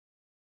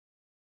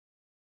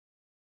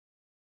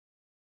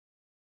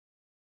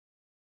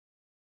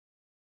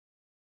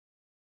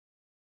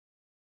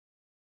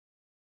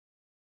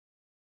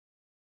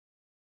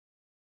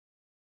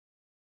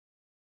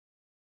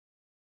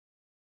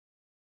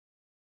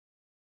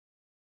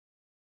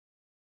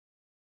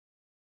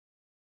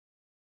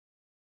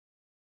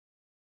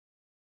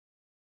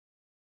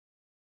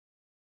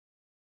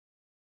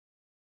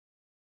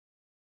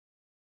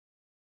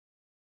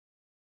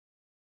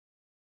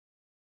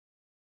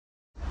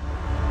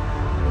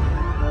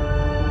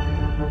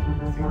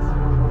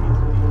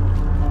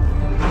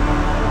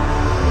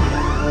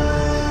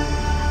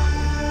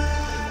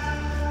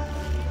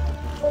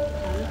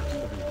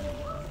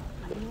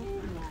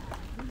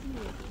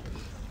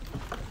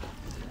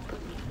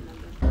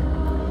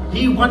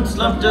he once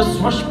loved a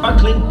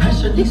swashbuckling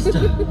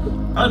passionista.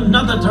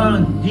 Another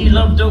time, he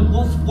loved a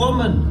wolf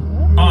woman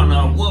on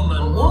a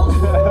woman wolf.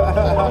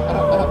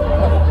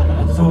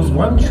 And Thor's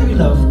one true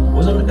love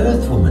was an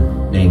earth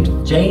woman named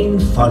Jane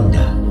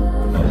Fonda.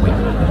 Oh wait,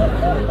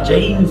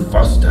 Jane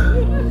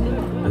Foster.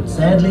 But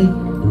sadly,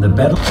 in the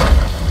battle...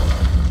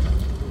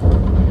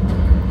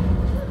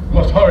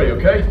 Must hurry,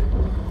 okay?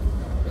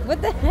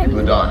 What the heck?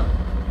 People are dying.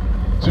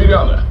 See you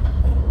down there.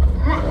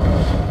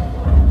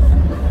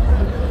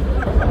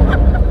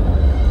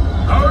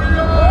 Hurry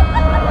up!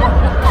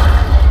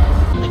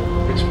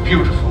 It's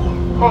beautiful.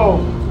 Oh,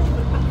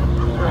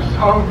 your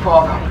song,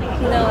 Father.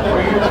 No,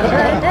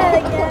 dead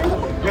again.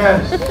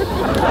 Yes.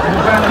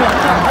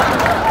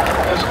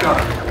 Let's go.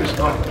 It's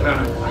not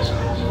planet, my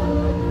sons.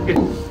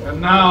 And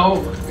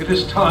now it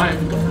is time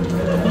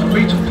for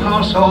me to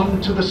pass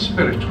on to the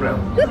spirit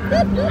realm.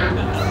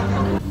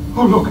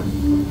 Oh, look.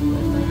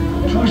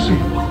 Joycey.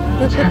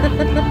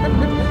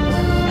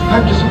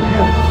 I've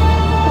disappeared.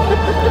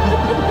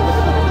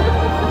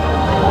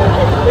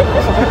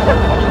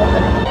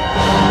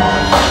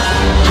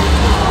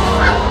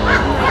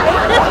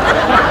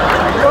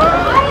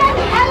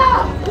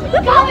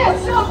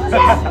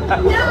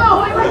 No,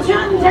 I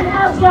return to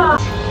Asgard!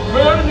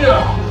 Mania!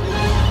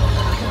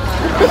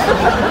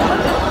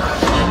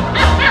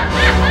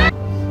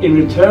 In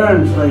return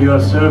for your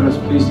service,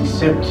 please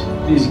accept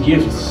these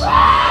gifts.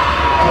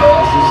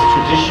 As is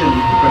tradition,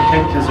 the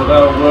protectors of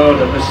our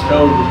world are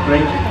bestowed with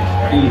great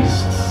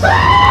feasts.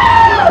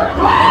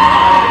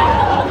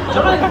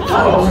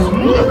 Oh,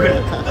 look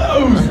at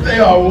those! They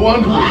are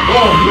wonderful!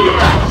 Oh, look at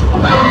that!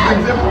 Those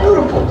things are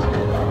beautiful!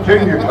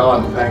 King Khan,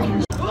 thank you.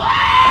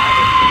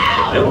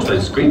 They also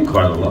scream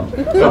quite a lot.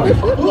 That'll be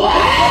fun.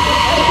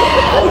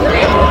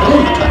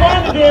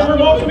 Command the damn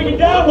remote so we can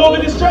download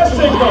the distress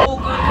signal!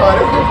 Right,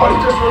 everybody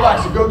just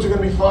relax. The goats are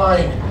going to be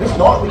fine. If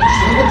not, we can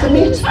still get to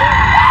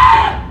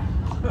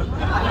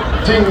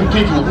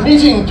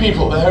meeting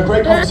people. They had a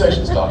great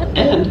conversation started.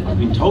 And I've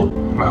been told...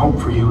 My hope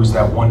for you is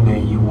that one day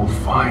you will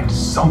find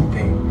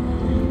something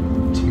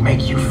to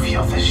make you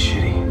feel this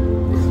shitty.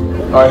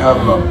 I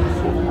have loved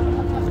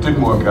before. It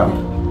didn't work out.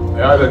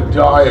 They either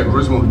die a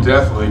grismal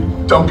death or they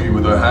dump you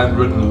with a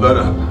handwritten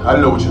letter. I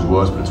don't know which is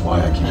worse, but it's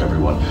why I keep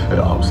everyone at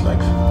arm's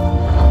length.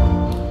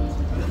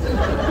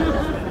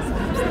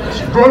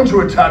 She's grown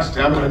too attached,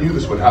 damn it. I knew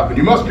this would happen.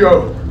 You must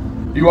go.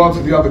 You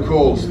answer the other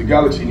calls. The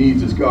galaxy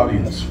needs its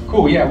guardians.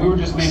 Cool, yeah, we were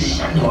just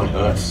leaving. I know it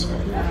hurts.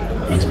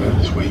 But it's better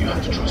this way. You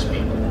have to trust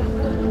me.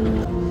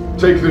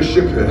 Take this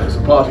ship here as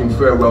a parting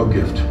farewell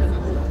gift.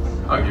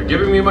 Oh, you're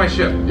giving me my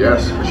ship?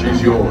 Yes,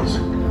 she's yours.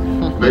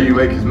 May you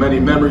make as many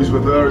memories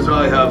with her as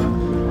I have.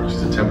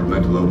 She's a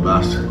temperamental old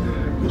lass.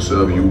 Will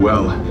serve you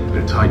well in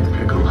a tight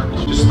pickle.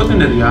 Just look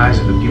into the eyes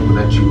of the people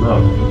that you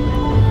love.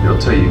 They'll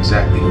tell you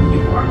exactly who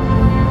you are.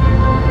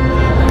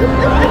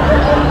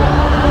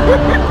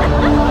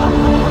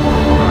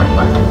 Alright,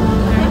 bye.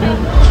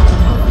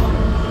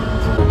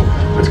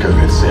 Let's go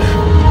get Sif.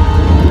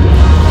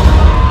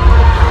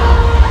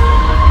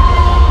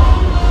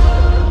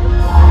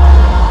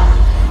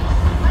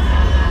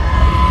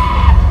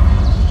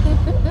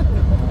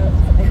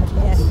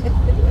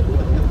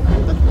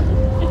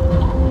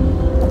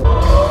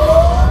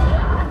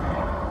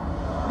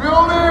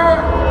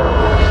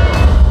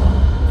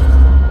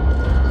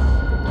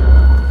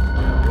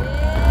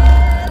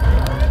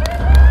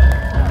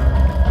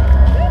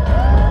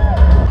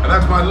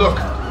 Look.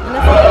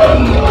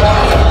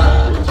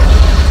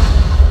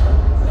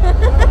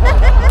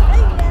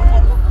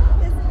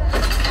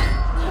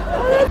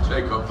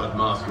 Take off that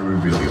mask and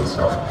reveal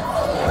yourself.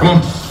 Come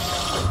on.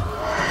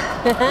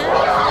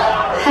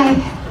 Hey.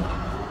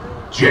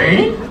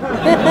 Jane?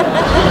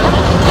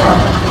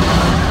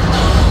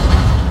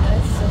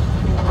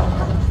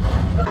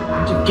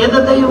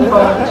 Together they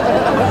embarked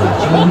on the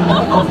journey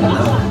of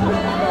love.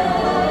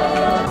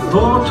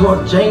 Thor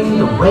taught Jane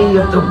the way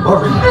of the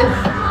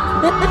warrior.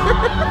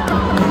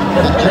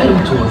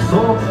 Jane taught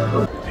Thor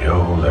The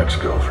old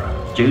ex-girlfriend.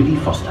 Jodie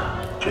Foster.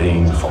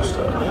 Jane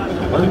Foster.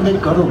 The one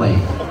that got away.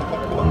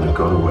 The one that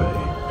got away.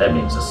 That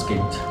means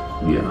escaped.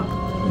 Yeah.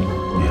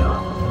 Yeah.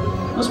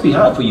 Must be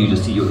hard for you to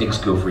see your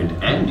ex-girlfriend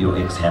and your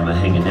ex-hammer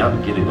hanging out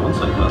and getting on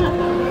so well.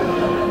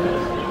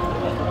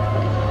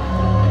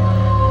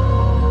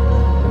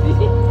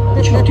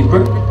 What you up to,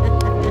 bro?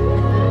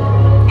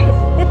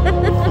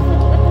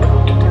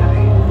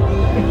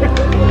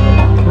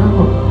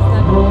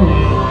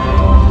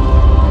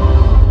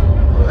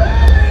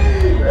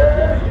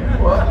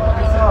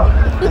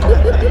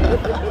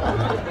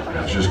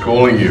 I was just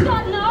calling you.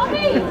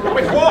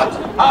 With what?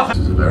 This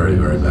is a very,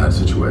 very bad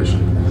situation.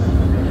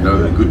 You know,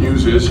 the good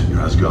news is you're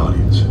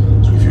Asgardians.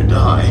 So if you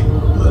die,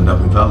 you'll end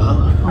up in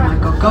Valhalla. Oh my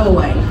god, go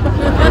away.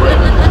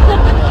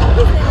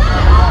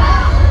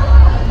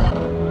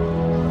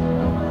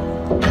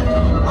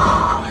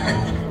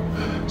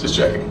 Just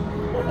checking.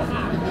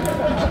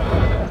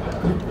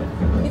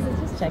 He's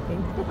just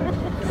checking.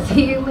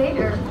 See you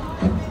later.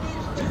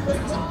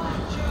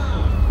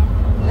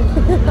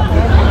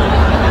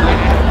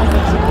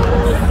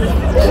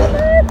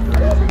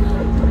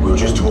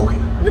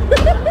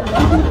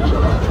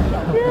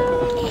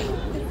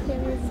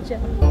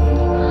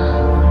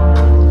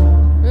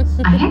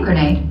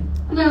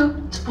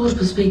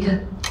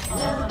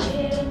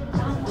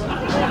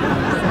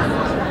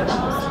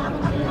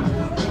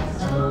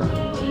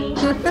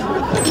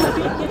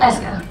 Let's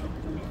go.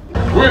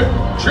 With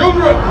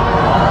children!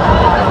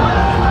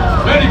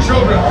 Many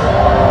children!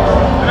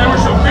 And then we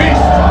shall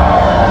feast!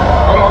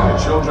 Not on the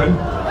children.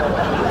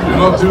 Do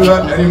not do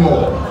that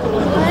anymore.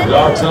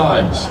 Dark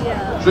times.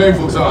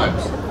 Shameful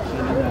times.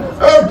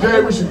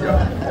 Okay, we should go.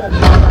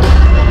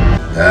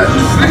 And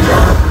sleep!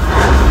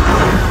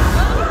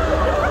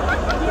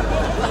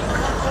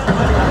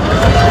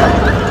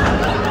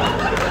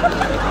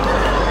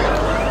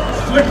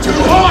 Flick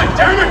too hard,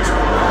 damn it!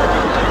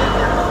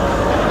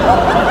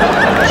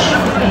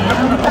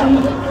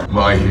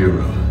 My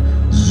hero,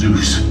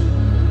 Zeus,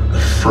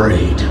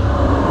 afraid.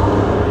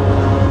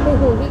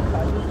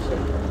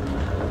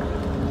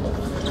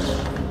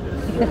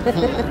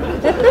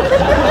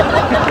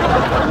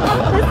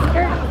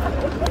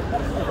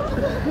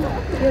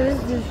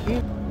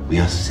 We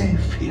are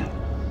safe here.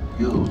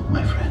 You,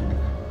 my friend,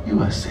 you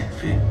are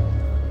safe here.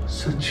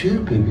 So cheer,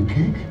 baby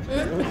cake.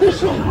 Have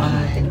some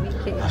wine,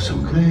 have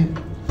some grape.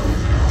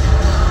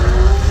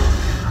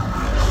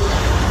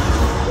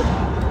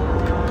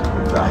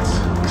 That's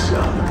the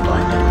sound of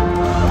lightning.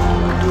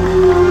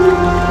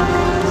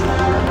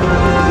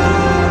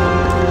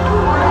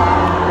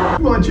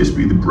 You might just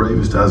be the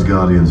bravest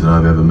Asgardians that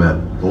I've ever met,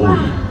 all of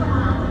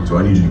you. So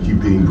I need you to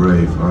keep being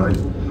brave, all right?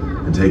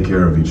 And take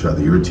care of each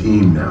other. You're a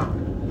team now.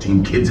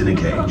 Team kids in a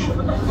cage.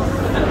 Can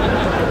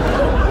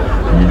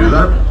you do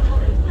that?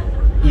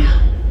 Yeah,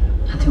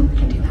 I think we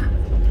can do that.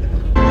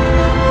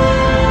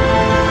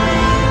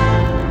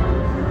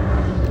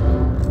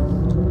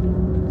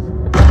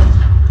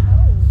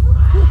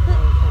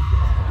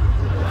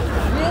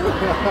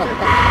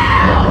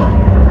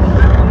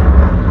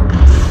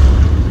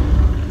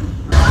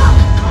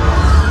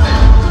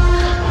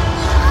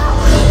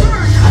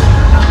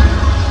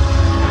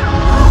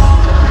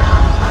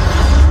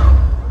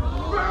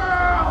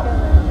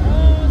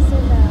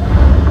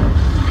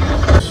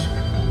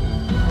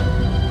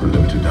 For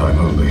limited time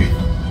only.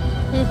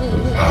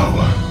 The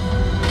power.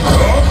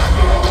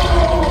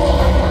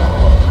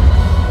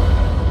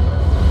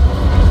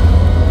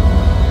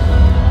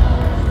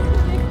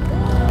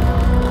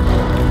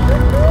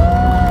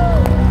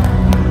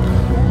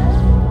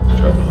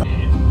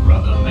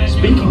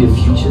 Speaking of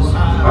futures,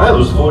 I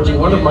was forging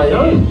one of my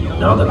own,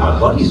 now that my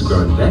body's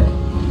grown back.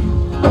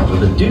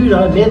 With a dude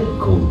I met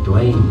called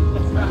Dwayne.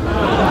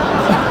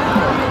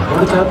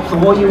 What about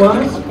Thor, you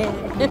ask?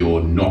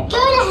 You're not. Go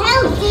to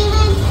hell, Steven!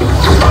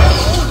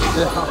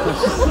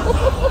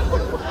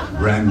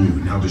 Brand new,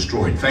 now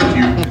destroyed. Thank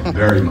you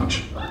very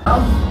much.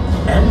 Love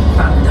and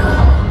thunder.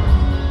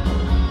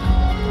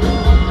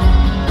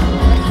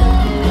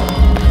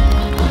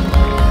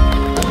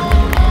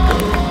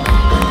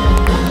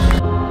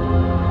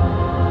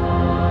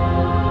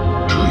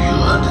 Do you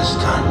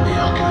understand me,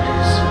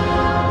 Hercules?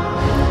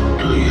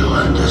 Do you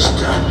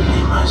understand me,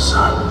 my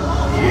son?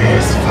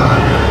 Yes,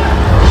 Father.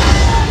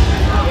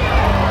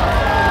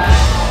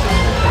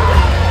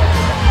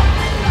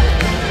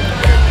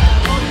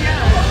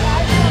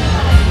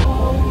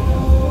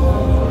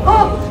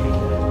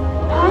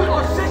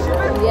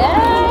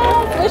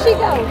 Yes! Where'd she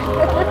go?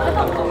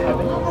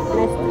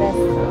 Nice dress.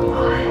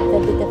 The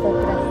beautiful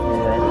dress.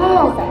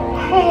 Oh,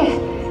 hey.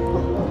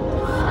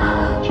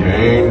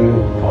 Jane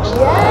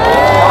Foster.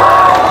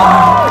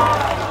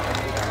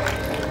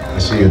 I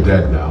see you're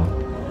dead now.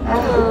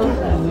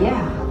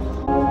 Yeah.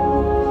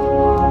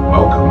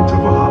 Welcome to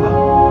Valhalla.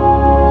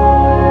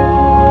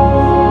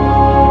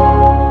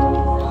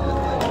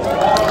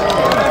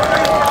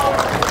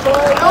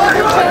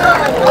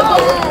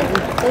 Again,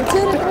 in 2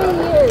 to 3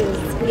 years.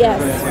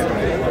 Yes.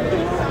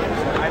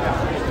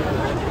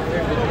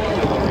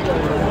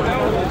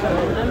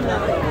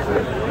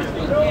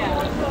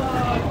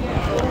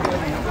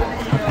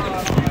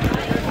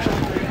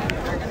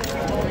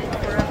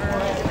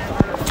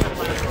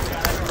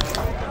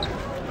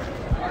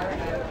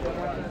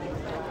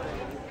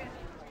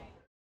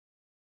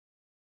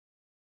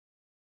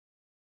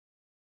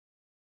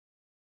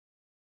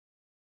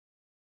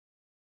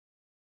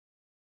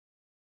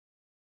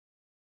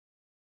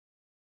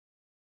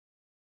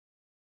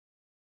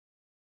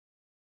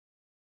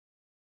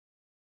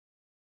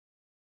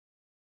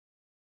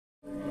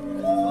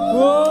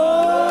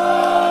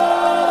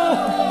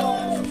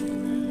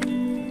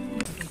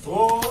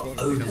 Thor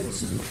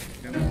Odinson.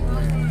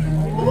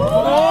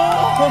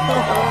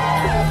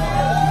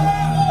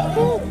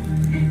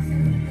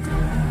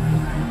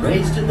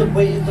 Raised in the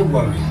way of the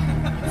warrior,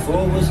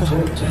 Thor was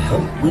taught to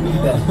help win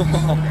battles,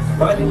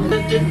 fighting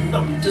that did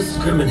not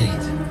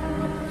discriminate.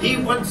 He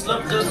once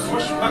loved a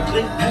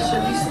swashbuckling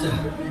passionista,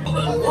 a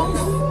wolf.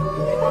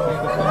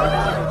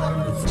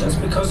 Just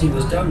because he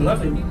was done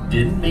loving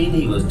didn't mean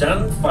he was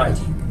done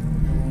fighting.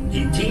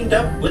 He teamed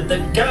up with the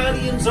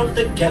Guardians of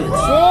the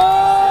Galaxy.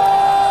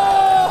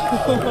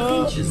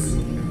 Features.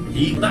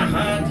 He the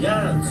hard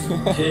yards,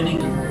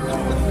 turning.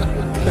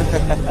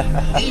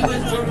 He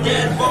went from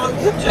dead bod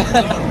to god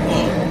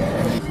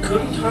bod.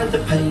 Couldn't hide the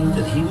pain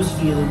that he was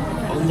feeling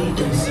on the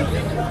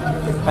inside.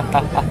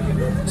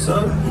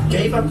 So he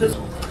gave up his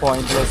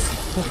Pointless.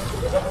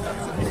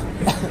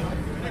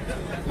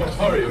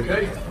 Sorry,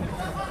 okay?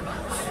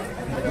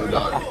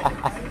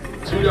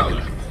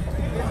 $2.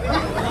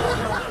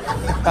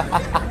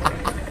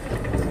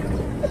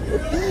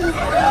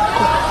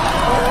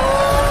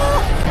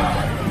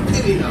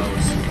 Kitty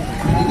knows.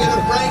 You get a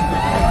break?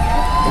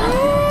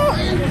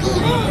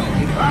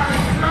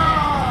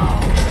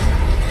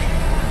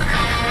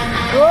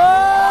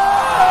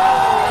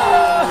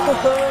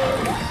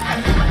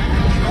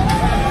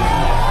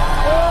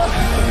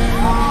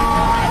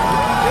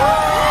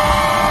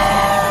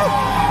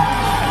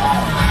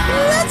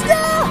 Let's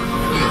go!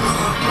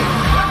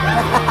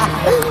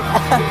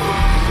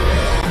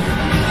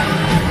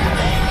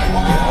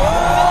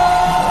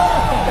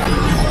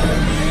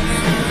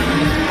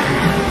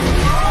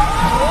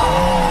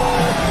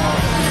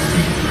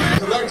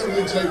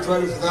 Collectively take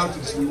credit for that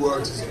because we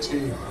worked as a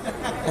team.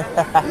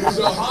 We use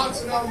our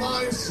hearts and our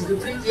minds to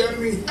defeat the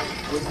enemy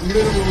with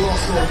minimal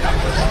loss or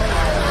damage.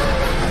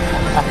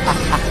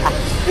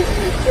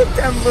 The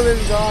temple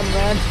is gone,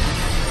 man.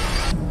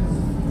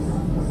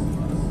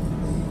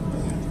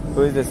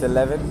 Who is this,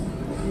 11?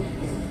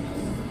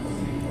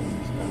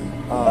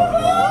 Oh.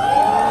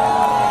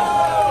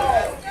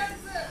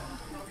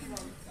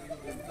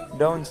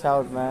 Don't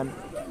shout, man.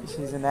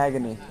 She's in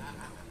agony.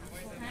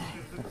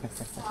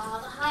 The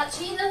hot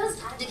Cheetos,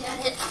 time to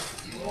get it.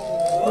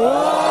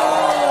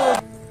 Oh.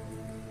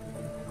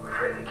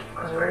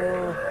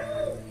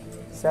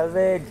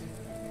 Selvig.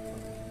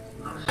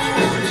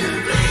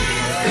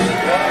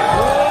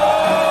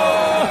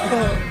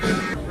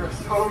 You're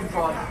so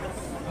fun.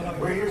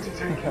 We're here to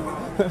take him.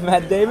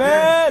 Matt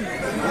Damon!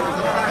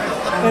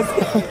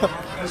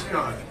 As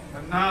God.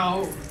 And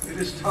now it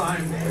is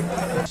time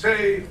to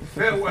say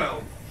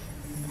farewell.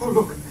 Oh,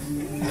 look.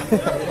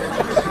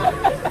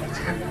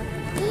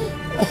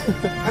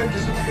 I'm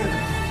disappeared.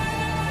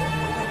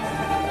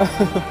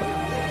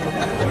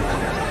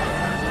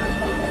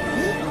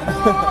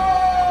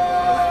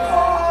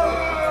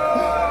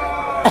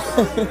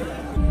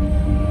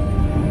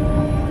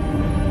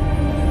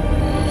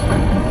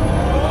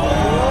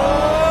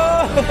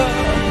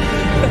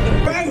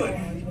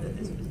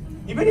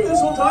 You been here this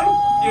whole time?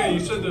 Yeah, you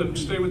said to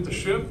stay with the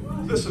ship.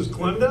 This is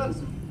Glenda.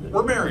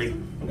 We're married.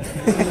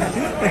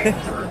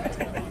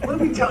 What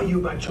did we tell you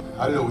about you?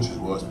 I don't know which is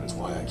worse, but it's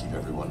why I keep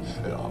everyone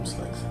at arm's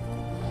length.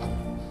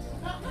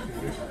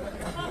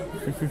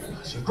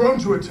 You've grown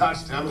too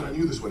attached, damn it. I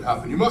knew this would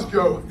happen. You must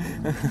go.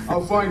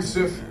 I'll find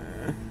Sif.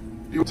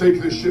 You'll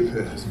take this ship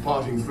here as a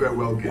parting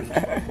farewell gift.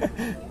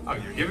 Oh,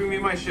 you're giving me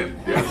my ship?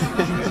 Yes,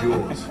 she's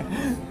yours.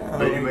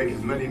 May you make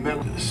as many men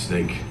to the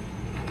snake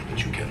that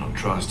you cannot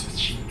trust.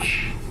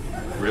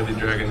 Really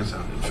dragging this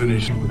out.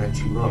 Finish. That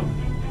you love.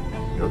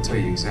 It'll tell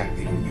you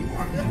exactly who you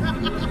are.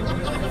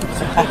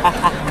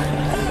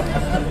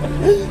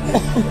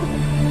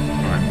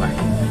 All right, bye.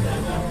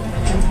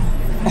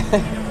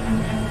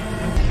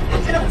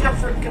 Get up your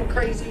freaking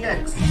crazy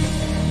ex.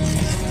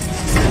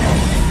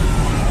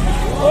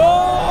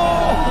 Oh!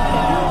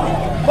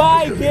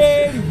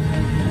 Viking!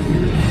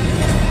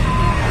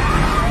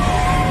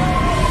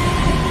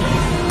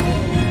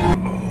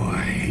 Oh, I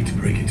hate to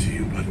break it to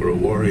you, but for a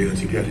warrior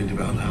to get into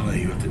Valhalla,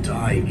 you have to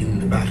die in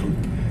the battle.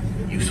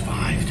 You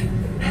survived.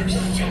 Oh,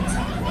 shit.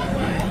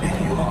 And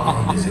your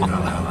arm is in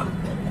Valhalla.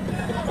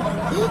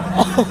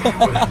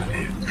 What happened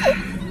here?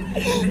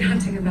 I've been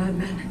hunting a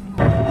madman.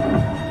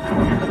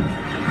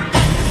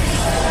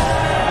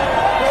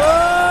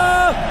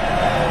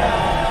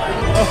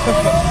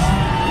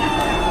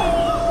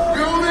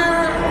 Go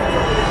there!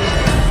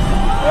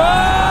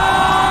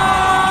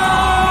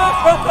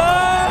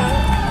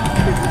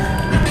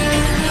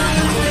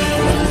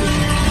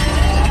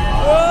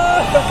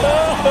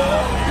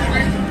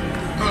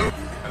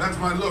 And that's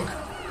my look.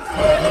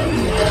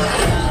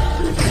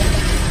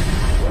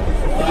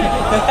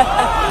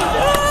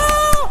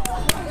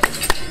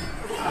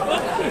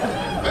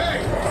 Hey!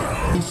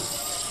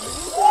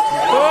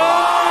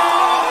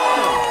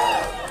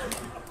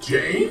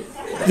 Jane?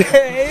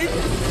 Dave?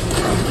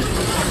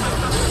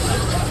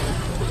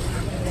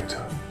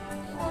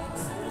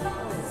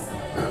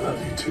 I love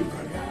you too,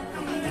 buddy.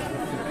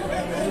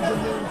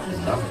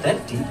 Love that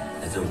deep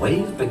as a way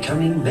of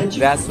becoming magical.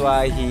 That's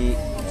why he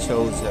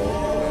chose her.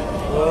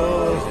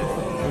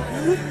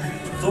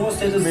 Thor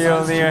set aside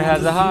Mjolnir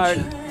has a heart.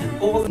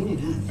 and all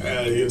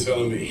You're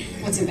telling me.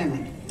 What's it been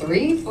like?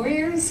 3, 4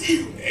 years?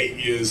 8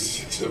 years,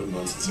 7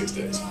 months, and 6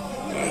 days. I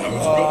haven't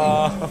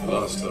forgotten.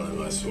 Last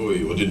time I saw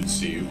you, or didn't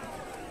see you,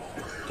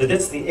 So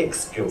that's the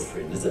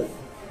ex-girlfriend, is it?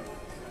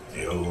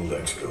 the old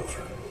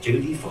ex-girlfriend,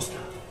 Jodie Foster.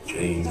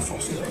 Jane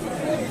Foster.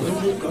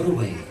 One that got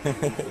away.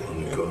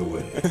 One that got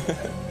away.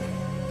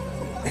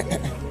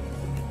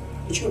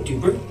 What you up to,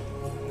 bro?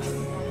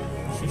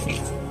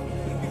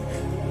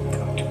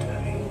 Come to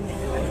daddy.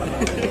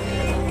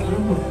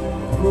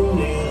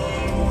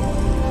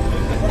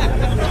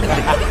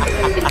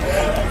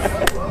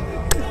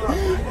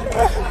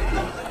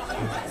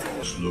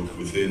 Let's look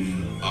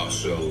within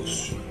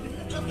ourselves.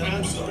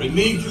 I'm sorry,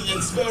 Meek,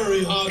 it's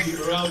very hard to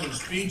go out in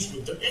speech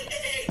with the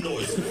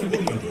noise. What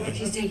am I doing?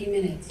 She's taking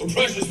minutes. The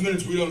precious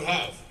minutes we don't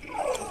have.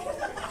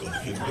 Got the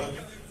kids back?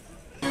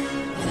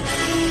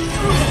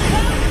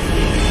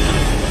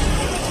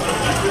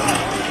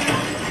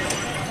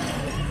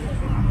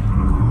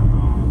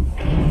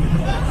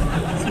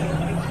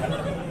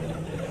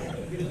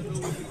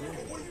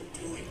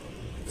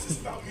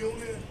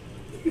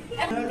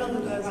 No longer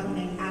go by the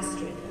name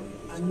Astrid.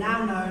 I'm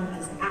now known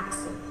as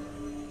Axel.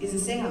 He's a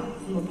singer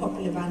from a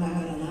popular band I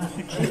heard on Earth.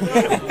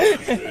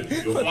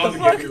 Your father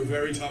gave you a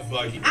very tough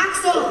Viking.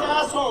 Axel!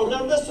 Asshole,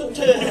 now listen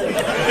to him.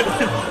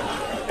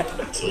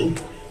 So,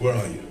 where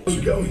are you? How's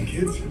it going,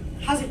 kids?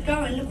 How's it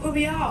going? Look where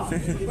we are.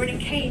 We're in a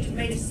cage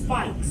made of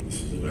spikes.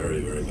 This is a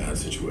very, very bad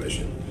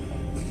situation.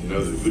 You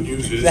know, the good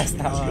news is, That's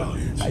as how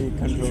guardians, you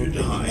control if you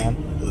things, die, man.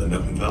 you'll end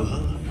up in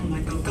Valhalla. Oh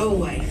my god, go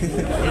away.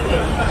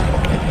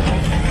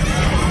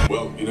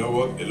 Well, you know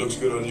what? It looks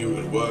good on you.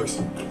 It works.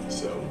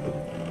 So.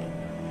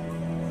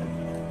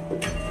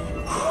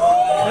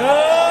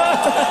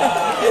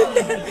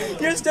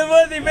 You're still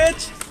worthy,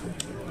 bitch!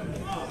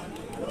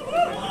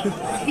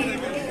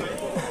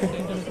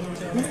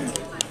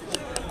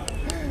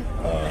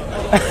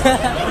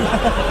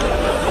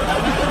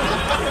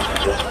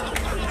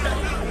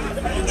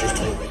 You just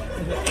told me.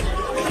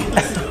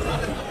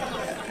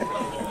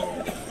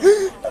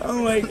 Oh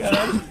my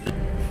god.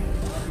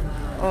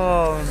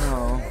 Oh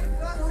no.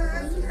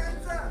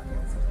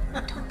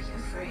 Don't be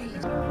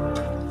afraid.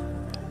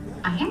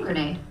 A hand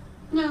grenade?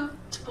 No,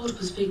 it's a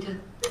portable speaker.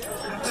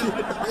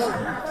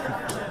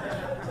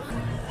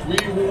 We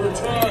will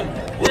return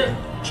with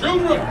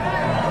children.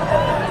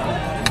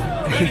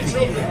 Many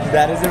children.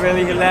 That is a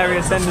really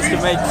hilarious sentence to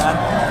make, man.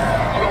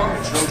 Hold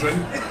on, children.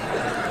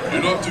 Do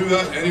not do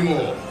that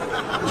anymore.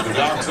 It's the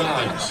dark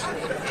times.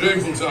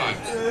 Shameful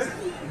times.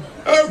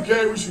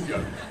 Okay, we should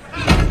go.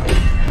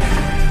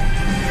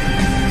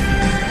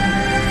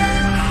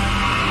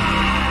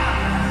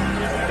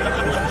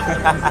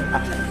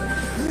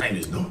 Mine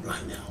is not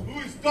right now. Who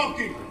is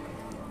talking?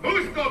 Who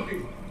is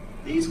talking?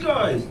 These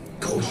guys.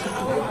 The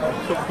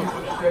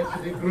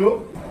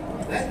group.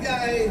 That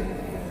guy,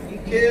 he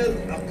killed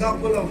a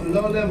couple of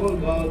low-level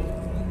gods.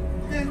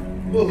 Yeah,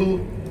 woohoo.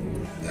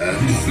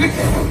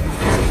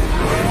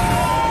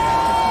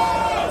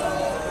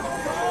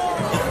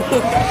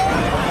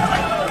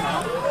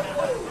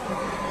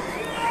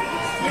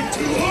 You're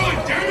too hard,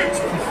 damn it!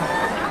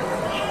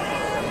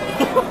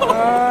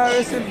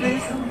 Rest in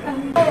peace.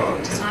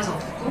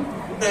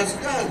 That's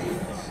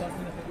guardians.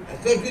 I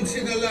thought we'd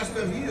seen the last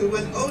of you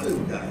when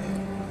Odin died.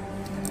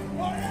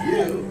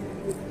 You,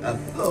 a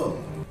Thor.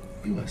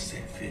 You are so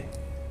fit.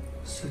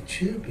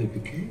 Such a baby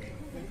cake.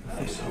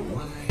 I'm so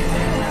wise.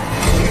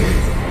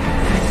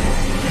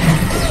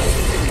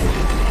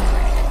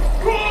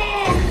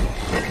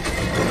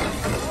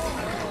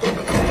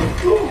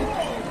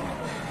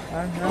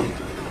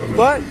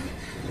 What?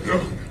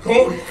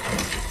 Go!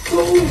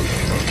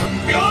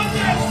 Beyond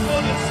that,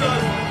 mother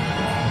son.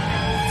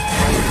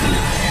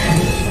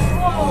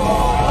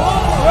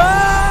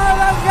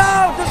 Let's go!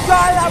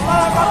 Destroy that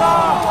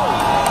motherfucker!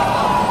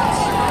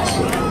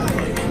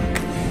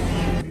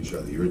 Each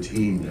other. You're a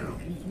team now.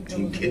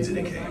 Team kids in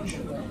a cage.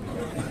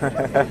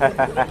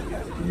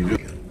 Can you do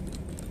it?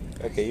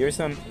 Okay,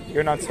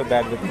 you're not so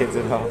bad with kids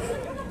at all.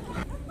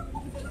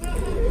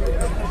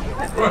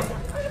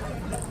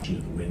 To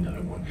the wind, I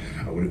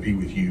want to be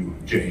with you,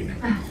 Jane.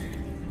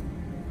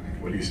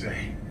 What do you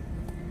say?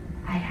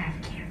 I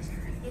have cancer.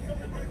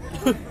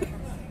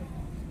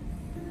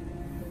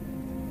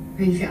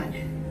 How you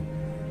feeling?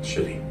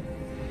 Shitty.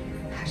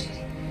 How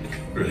shitty?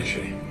 Really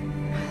shitty.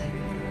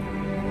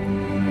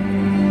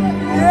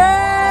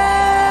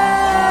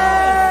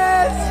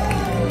 Yes!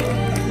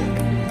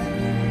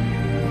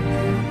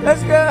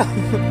 Let's go!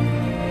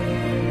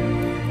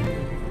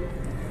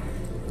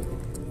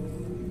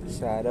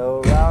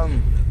 Shadow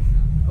realm.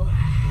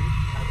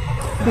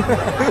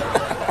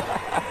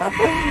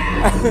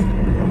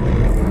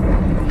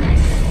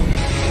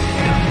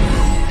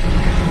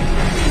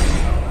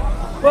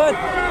 What?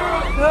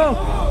 No!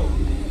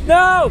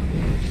 No!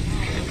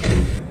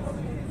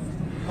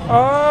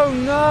 Oh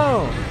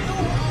no!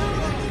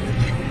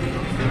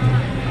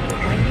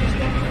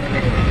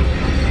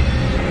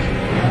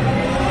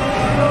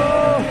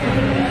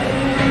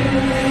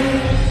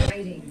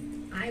 Fighting.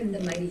 I'm the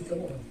mighty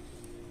Thor.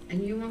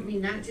 And you want me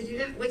not to do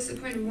that? What's the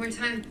point of more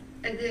time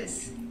at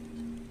this?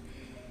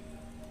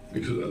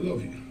 Because I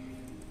love you.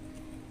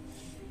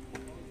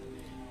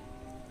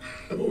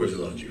 I've always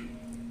loved you.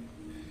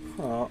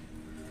 Oh.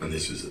 And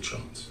this is a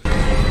chance.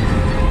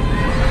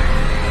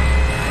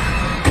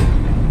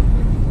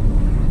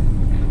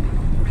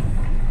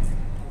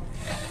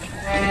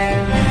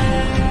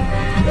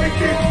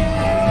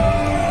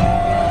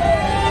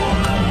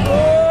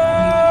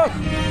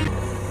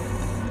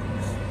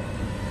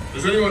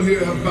 Does anyone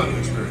here have battle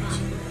experience?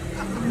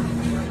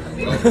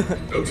 Well,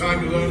 no time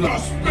to learn our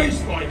space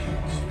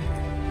Vikings.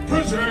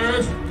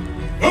 Present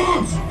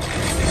arms!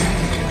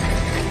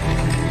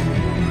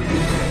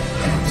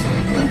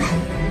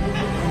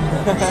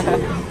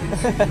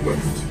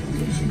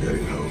 Losing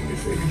getting home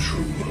if a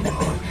true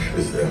Valhalla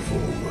is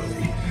therefore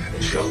worthy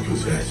and shall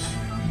possess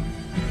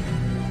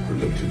for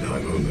limited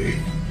time only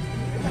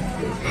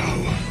their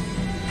power.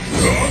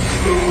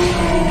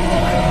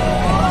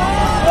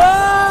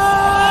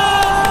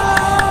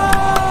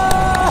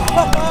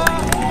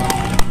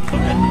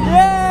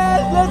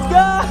 Yes, let's go!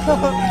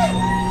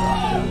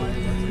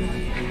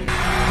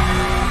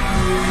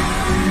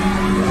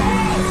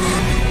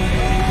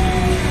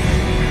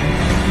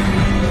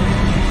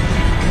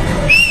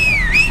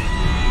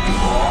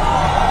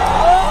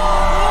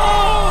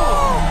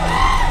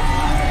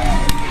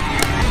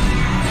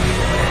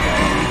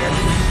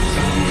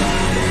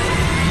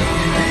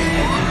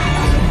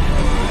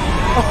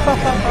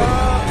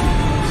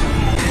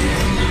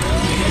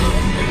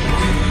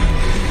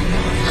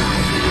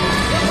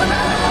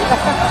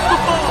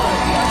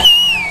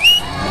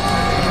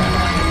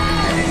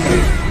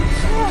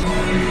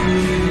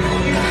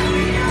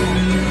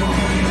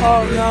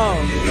 Oh no!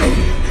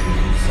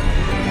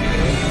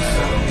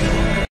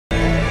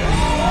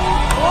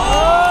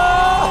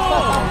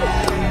 Oh!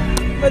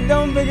 But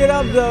don't pick it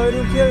up though,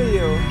 it'll kill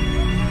you.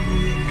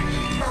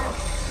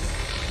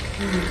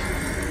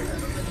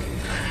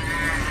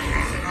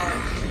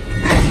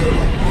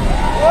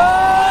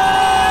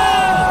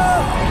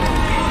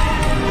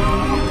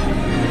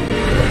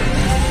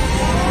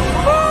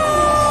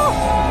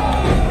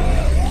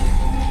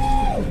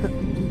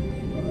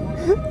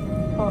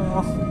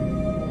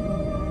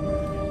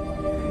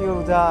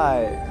 You'll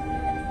die.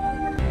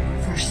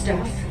 First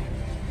off,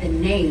 the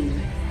name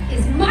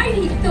is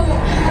Mighty Thor.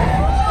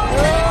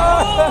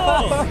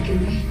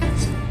 Secondly,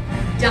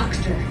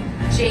 Dr.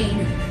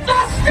 Jane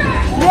Foster.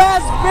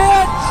 Yes,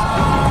 bitch!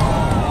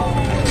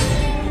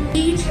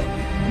 Eat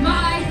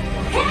my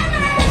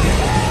hammer.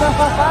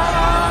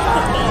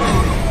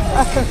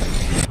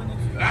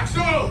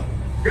 Axel!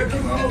 Get the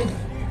move!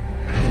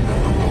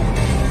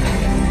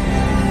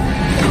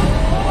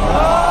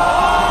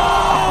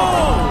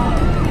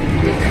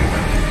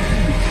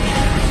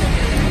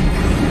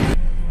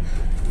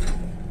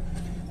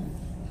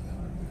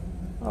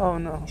 Oh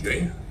no.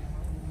 Jane?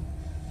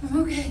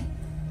 I'm okay.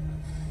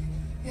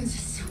 It's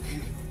just so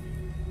bad.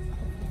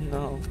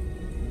 No.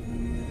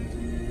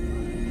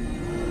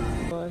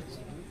 What?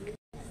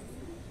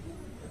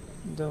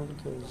 Don't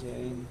kill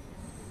Jane.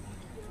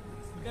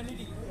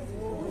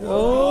 Oh!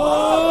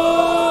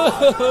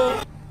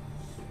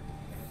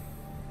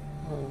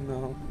 Oh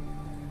no.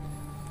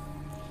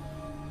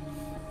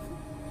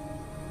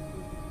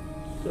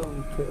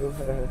 Don't kill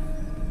her.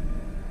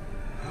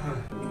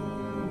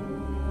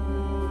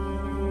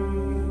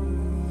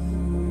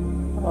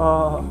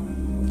 Oh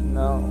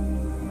no.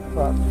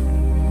 Fuck.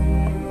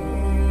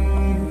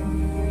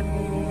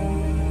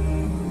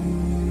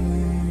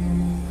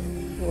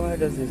 Why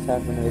does this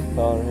happen with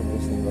Thor every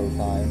single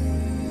time?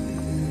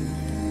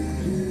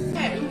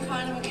 Okay, I'm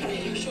fine, I'm okay.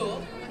 You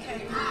sure? Okay.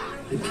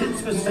 The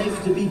kids were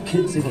safe to be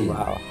kids again.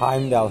 Wow,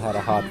 Heimdall had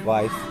a hot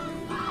wife.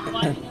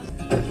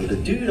 With a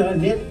dude I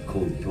met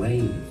called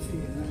Dwayne.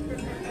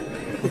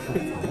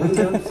 One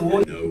young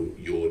Thor. No,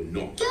 you're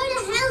not. Go to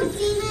hell,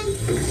 demon!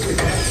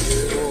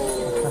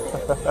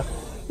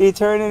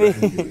 Eternity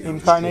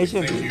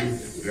incarnation. Thank you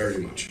very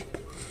much.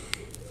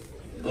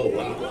 Oh,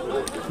 wow.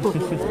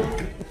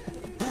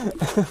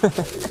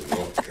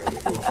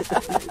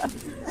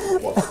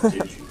 What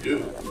did you do?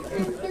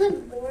 You look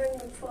boring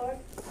before.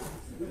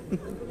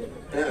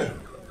 Yeah,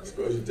 I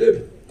suppose you did.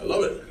 I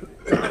love it.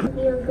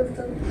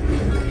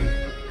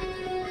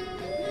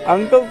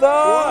 Uncle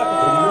Thor!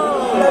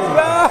 Let's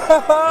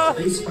go!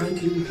 They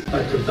sprightly,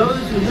 but to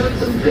those who know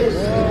them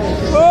best.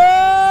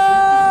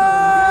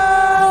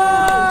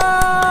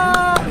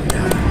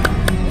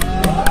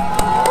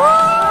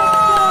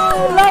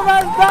 Love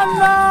and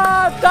thunder!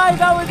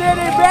 Tiger, we did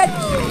it, bitch!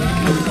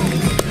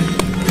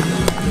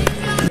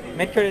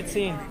 Mid-credit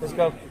scene. Let's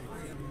go.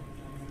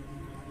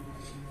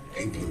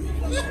 Hey, Blue.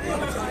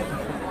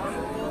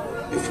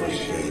 Before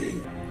sharing,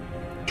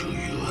 do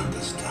you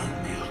understand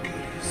me,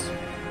 Achilles?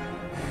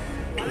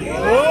 Do you?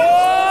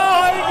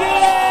 Oh,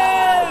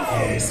 yes!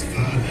 Yes,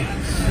 Father.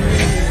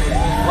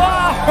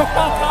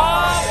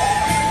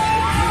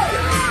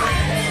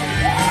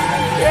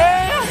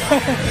 Yeah!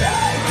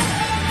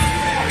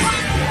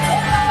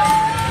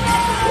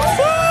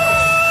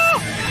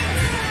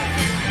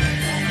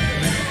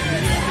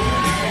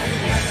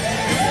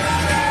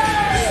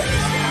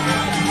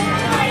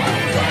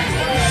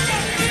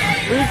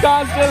 We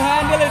can't still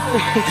handle it.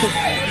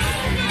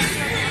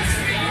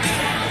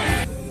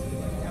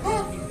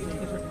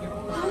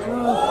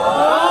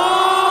 Oh!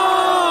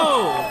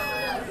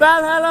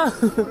 Valhalla!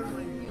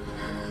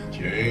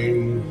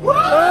 Jane. Oh,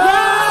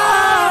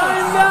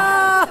 no!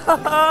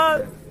 I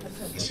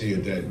see you're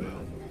dead,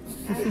 Mel.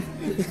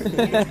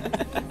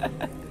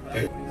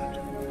 Hey.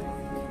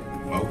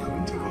 Welcome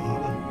to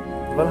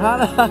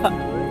Valhalla.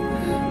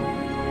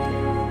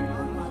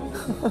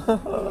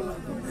 Valhalla!